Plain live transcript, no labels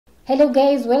Hello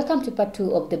guys, welcome to part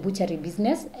 2 of the butchery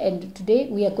business, and today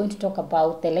we are going to talk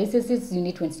about the licenses you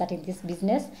need when starting this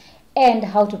business and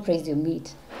how to price your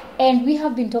meat. And we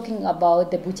have been talking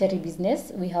about the butchery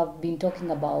business. We have been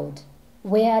talking about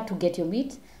where to get your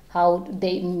meat, how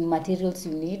the materials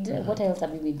you need. What else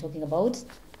have we been talking about?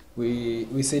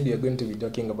 We said we are going to be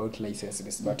talking about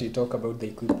licenses, but we talk about the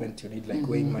equipment you need, like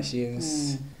weighing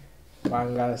machines,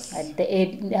 bangers,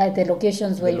 the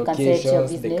locations where you can set your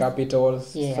business, the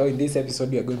capitals. Yeah. So in this episode,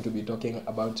 we are going to be talking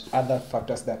about other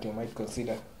factors that you might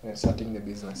consider when starting the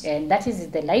business. And that is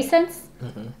the license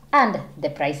and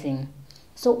the pricing.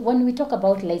 So when we talk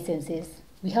about licenses,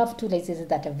 we have two licenses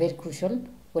that are very crucial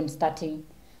when starting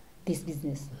this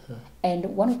business.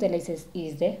 And one of the licenses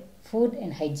is the food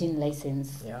and hygiene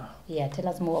license. Yeah, tell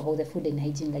us more about the food and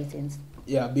hygiene license.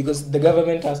 Yeah, because the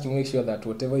government has to make sure that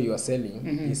whatever you are selling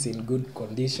is in good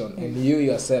condition, and you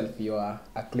yourself, you are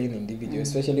a clean individual,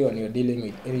 especially when you're dealing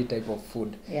with any type of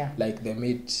food, like the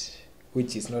meat,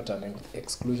 which is not an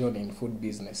exclusion in food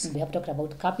business. We have talked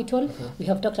about capital. We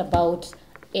have talked about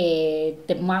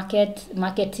the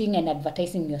marketing and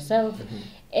advertising yourself.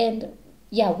 And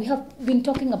yeah, we have been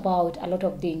talking about a lot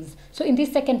of things. So in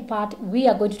this second part, we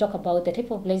are going to talk about the type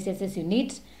of licenses you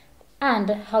need and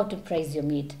how to price your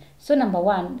meat. So number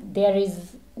one,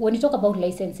 when you talk about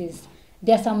licenses,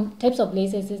 there are some types of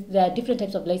licenses. There are different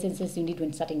types of licenses you need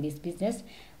when starting this business.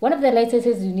 One of the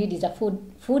licenses you need is a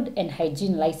food and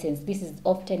hygiene license. This is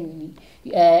often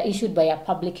issued by a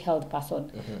public health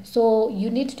person. So you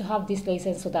need to have this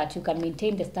license so that you can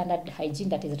maintain the standard hygiene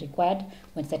that is required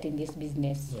when starting this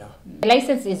business. The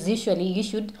license is usually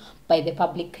issued by the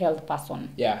public health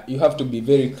person. Yeah, you have to be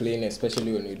very clean,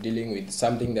 especially when you're dealing with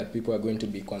something that people are going to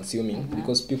be consuming,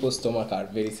 because people's stomach are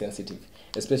very sensitive,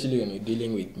 especially when you're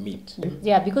dealing with meat.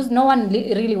 Yeah, because no one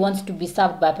really wants to be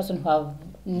served by a person who have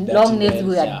long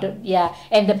nails,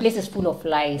 and the place is full of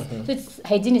flies. So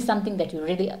hygiene is something that you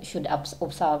really should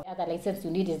observe. The other license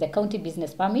you need is the county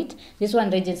business permit. This one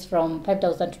ranges from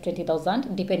 5,000 to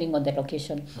 20,000 depending on the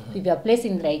location. If you are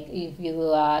if you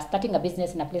are starting a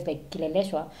business in a place like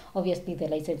Kileleshwa, obviously the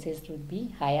licenses would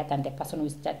be higher than the person who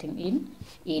is starting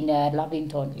in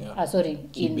Lavington. In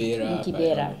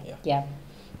Kibera.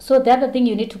 So the other thing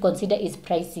you need to consider is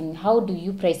pricing. How do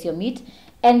you price your meat?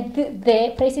 And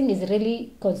the pricing is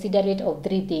really considerate of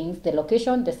three things: the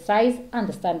location, the size, and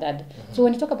the standard. So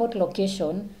when you talk about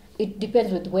location, it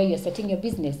depends with where you're setting your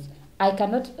business. I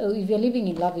cannot, if you're living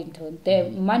in Lavington, the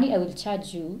money I will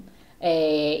charge you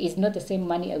is not the same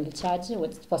money I will charge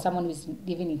for someone who is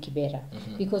living in Kibera.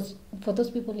 Because for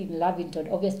those people in Lavington,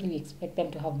 obviously we expect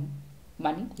them to have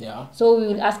money. So we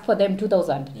will ask for them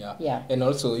 2,000. And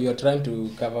also you're trying to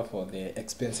cover for the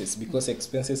expenses, because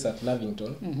expenses at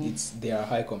Lavington, they are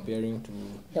high comparing to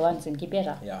the ones in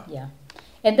Kibera.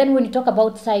 And then when you talk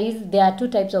about size, there are two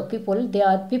types of people. There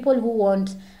are people who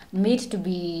want meat to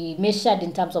be measured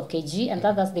in terms of kg, and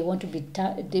others they want to be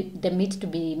the meat to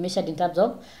be measured in terms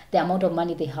of the amount of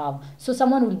money they have. So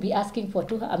someone will be asking for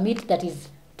a meat that is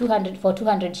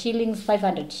 200 shillings,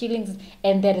 500 shillings,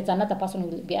 and there is another person who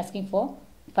will be asking for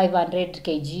 500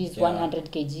 kgs,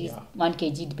 100 kgs, 1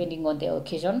 kg, depending on the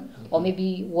occasion, or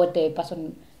maybe what the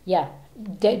person.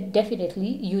 Definitely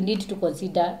you need to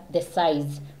consider the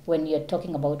size when you're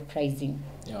talking about pricing.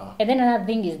 And then another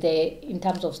thing is in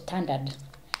terms of standard.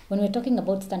 When we're talking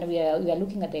about standard, we are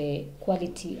looking at the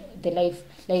quality,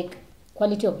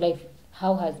 quality of life.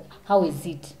 How is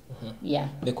it?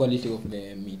 The quality of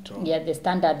the meat. The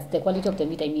standards, the quality of the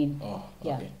meat, I mean.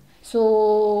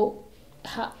 So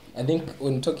I think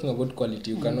when talking about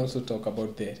quality, you can also talk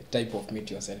about the type of meat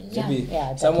you're selling. Maybe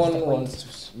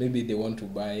maybe they want to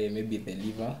buy maybe the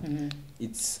liver.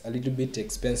 It's a little bit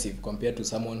expensive compared to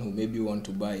someone who maybe want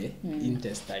to buy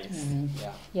intestines.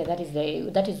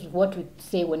 That is what we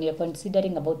say when you're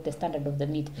considering about the standard of the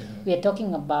meat. We are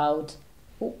talking about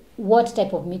what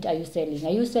type of meat are you selling?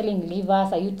 Are you selling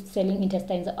livers? Are you selling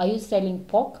intestines? Are you selling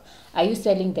pork? Are you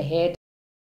selling the head?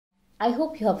 I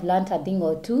hope you have learned a thing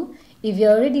or two. If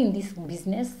you're already in this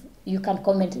business, you can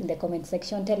comment in the comment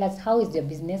section. Tell us, how is your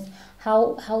business?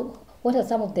 What are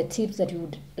some of the tips that you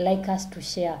would like us to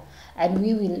share? And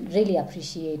we will really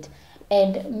appreciate.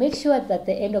 And make sure that at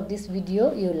the end of this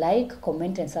video, you like,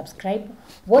 comment, and subscribe.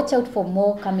 Watch out for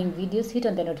more coming videos. Hit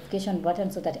on the notification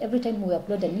button so that every time we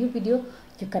upload a new video,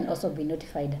 you can also be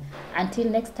notified. Until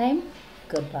next time,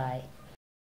 goodbye.